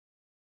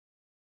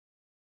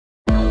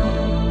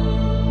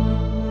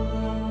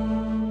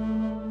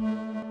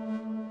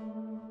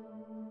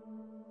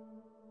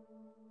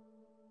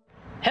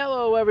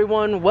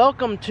everyone,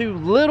 welcome to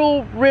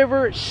Little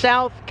River,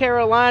 South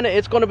Carolina.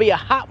 It's going to be a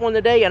hot one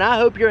today, and I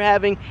hope you're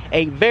having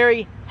a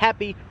very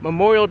happy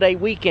Memorial Day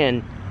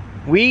weekend.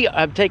 We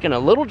have taken a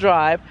little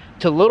drive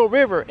to Little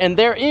River, and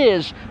there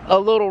is a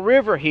little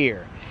river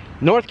here.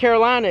 North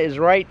Carolina is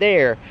right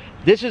there.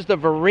 This is the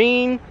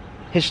Vereen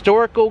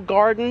Historical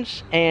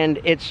Gardens,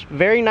 and it's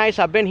very nice.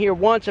 I've been here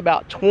once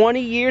about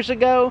 20 years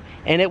ago,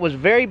 and it was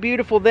very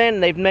beautiful then.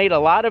 They've made a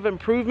lot of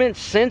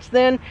improvements since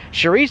then.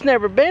 Cherie's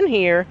never been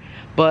here,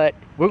 but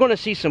we're going to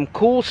see some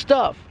cool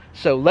stuff.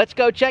 So let's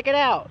go check it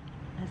out.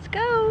 Let's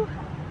go.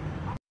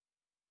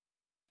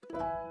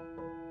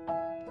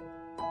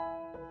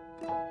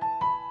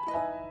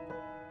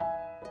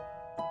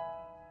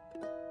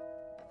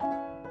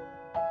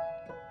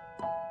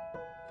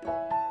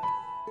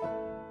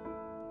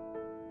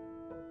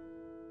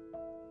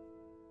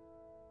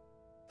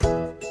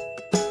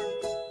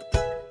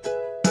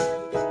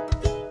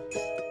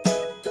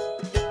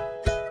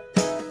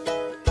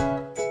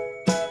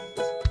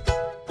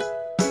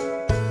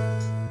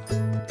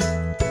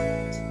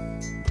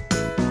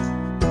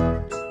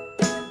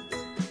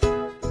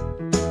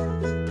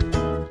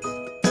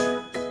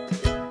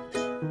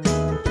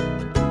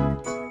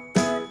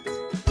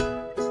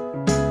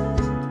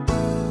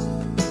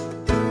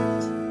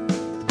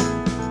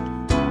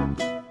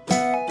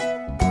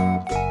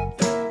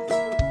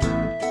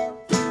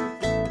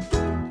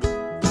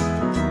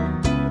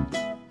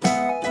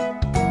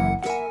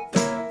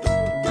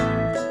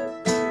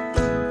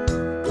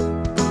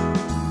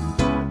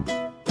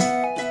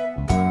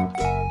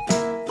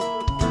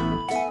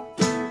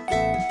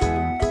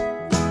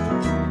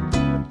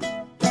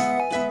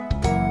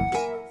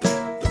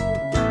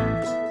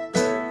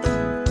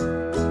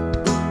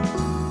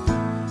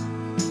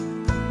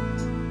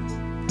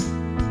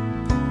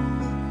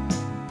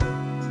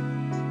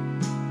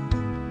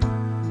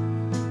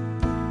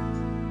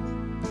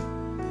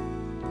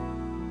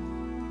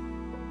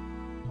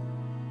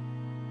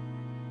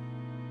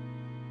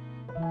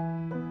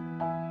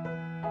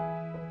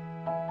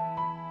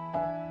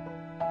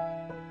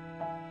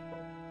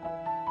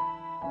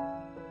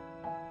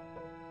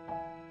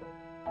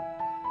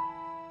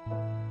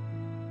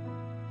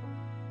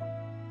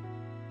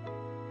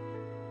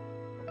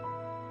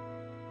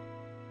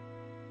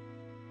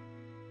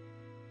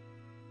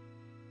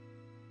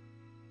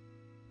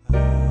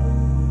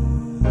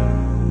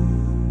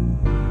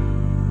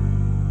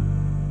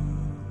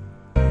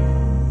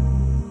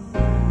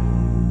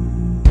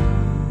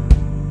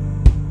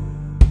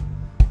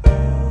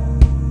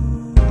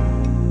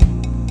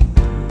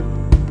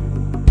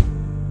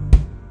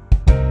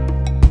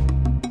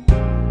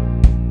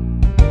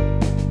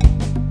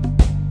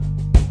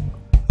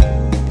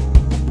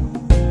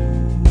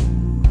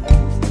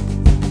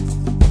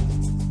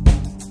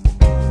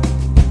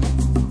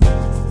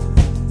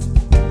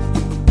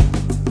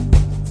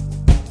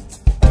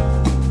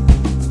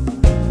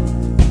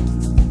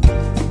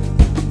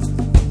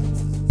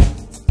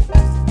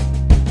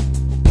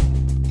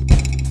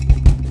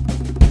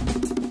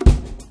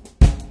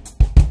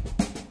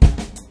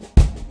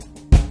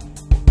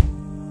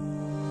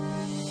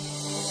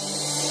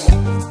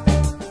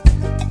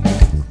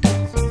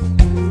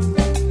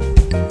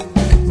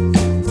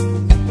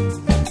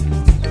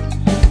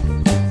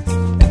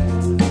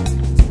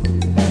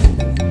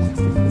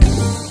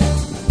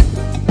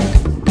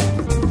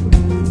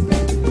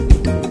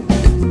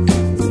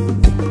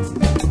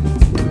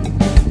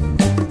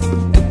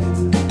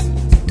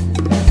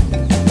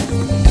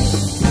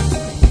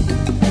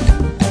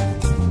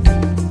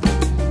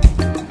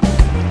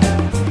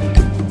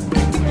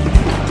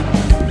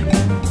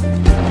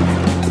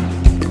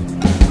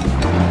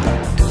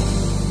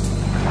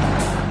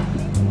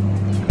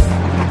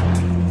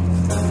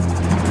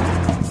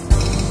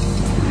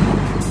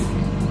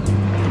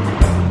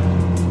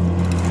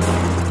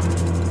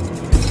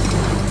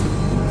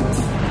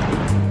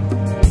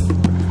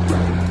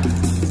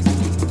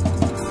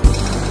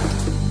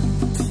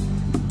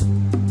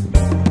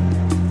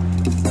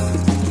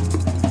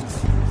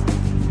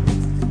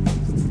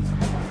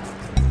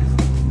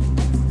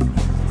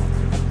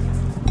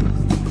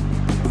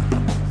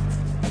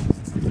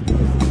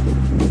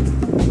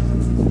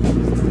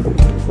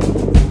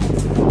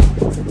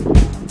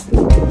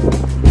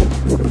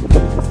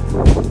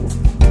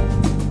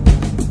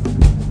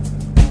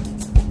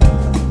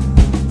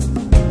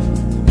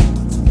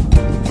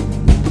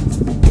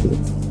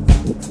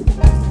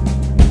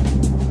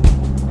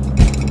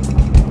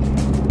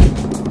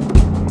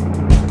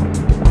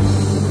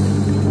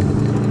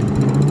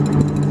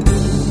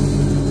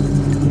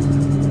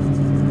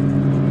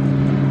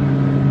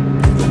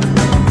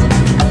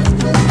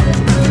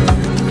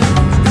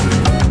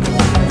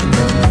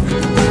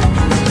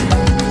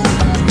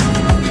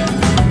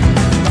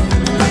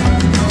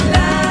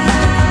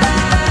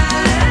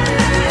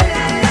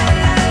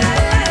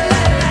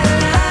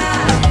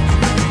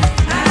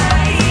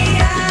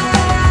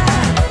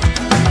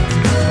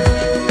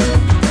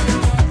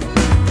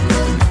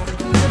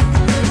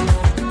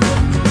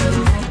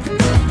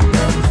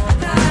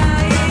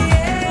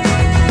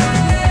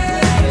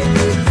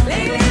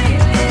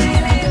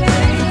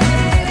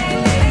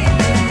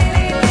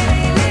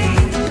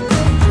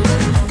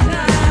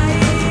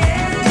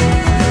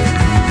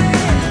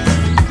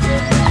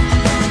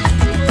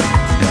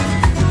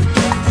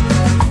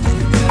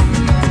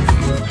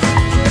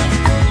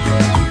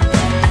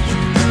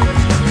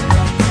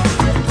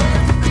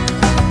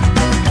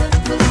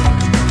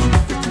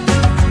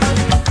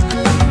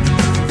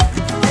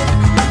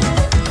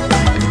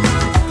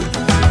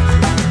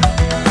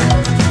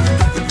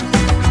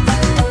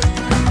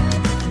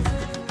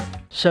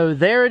 So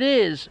there it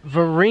is,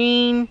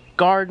 Vereen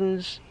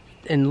Gardens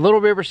in Little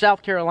River,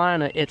 South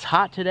Carolina. It's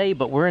hot today,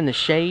 but we're in the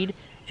shade.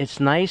 It's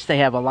nice. They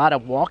have a lot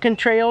of walking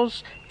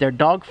trails. They're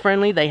dog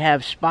friendly. They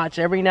have spots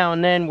every now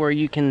and then where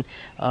you can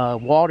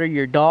water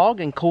your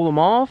dog and cool them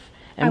off.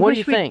 And what do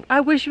you think?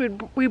 I wish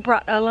we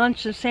brought a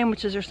lunch and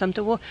sandwiches or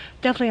something. We'll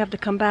definitely have to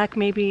come back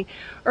maybe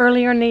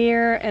earlier in the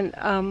year, and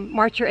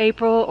March or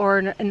April, or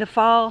in the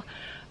fall,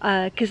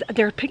 because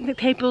there are picnic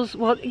tables.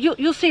 Well,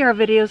 you'll see our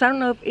videos. I don't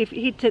know if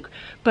he took,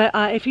 but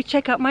if you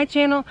check out my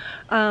channel,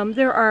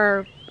 there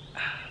are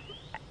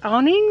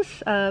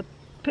awnings,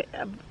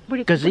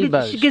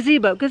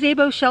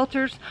 gazebo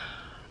shelters,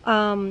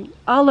 all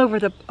over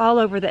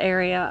the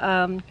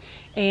area,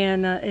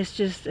 and it's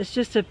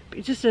just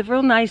a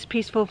real nice,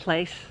 peaceful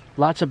place.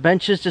 Lots of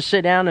benches to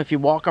sit down. If you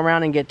walk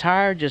around and get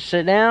tired, just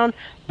sit down.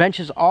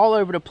 Benches all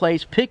over the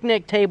place.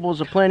 Picnic tables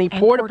aplenty.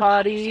 Porta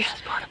potties.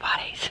 Yes, porta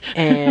potties.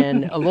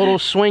 And a little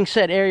swing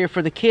set area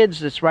for the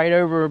kids that's right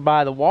over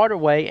by the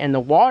waterway. And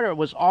the water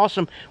was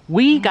awesome.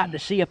 We got to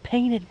see a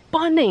painted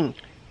bunting.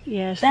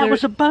 Yes, that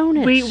was a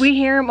bonus. We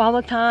hear them all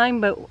the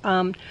time, but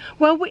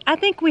I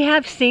think we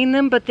have seen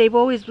them, but they've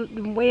always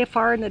been way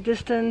far in the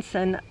distance.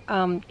 And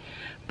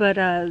but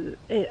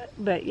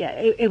yeah,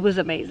 it was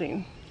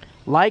amazing.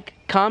 Like,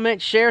 comment,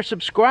 share,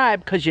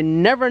 subscribe, because you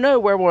never know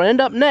where we'll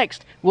end up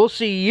next. We'll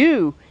see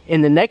you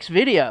in the next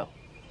video.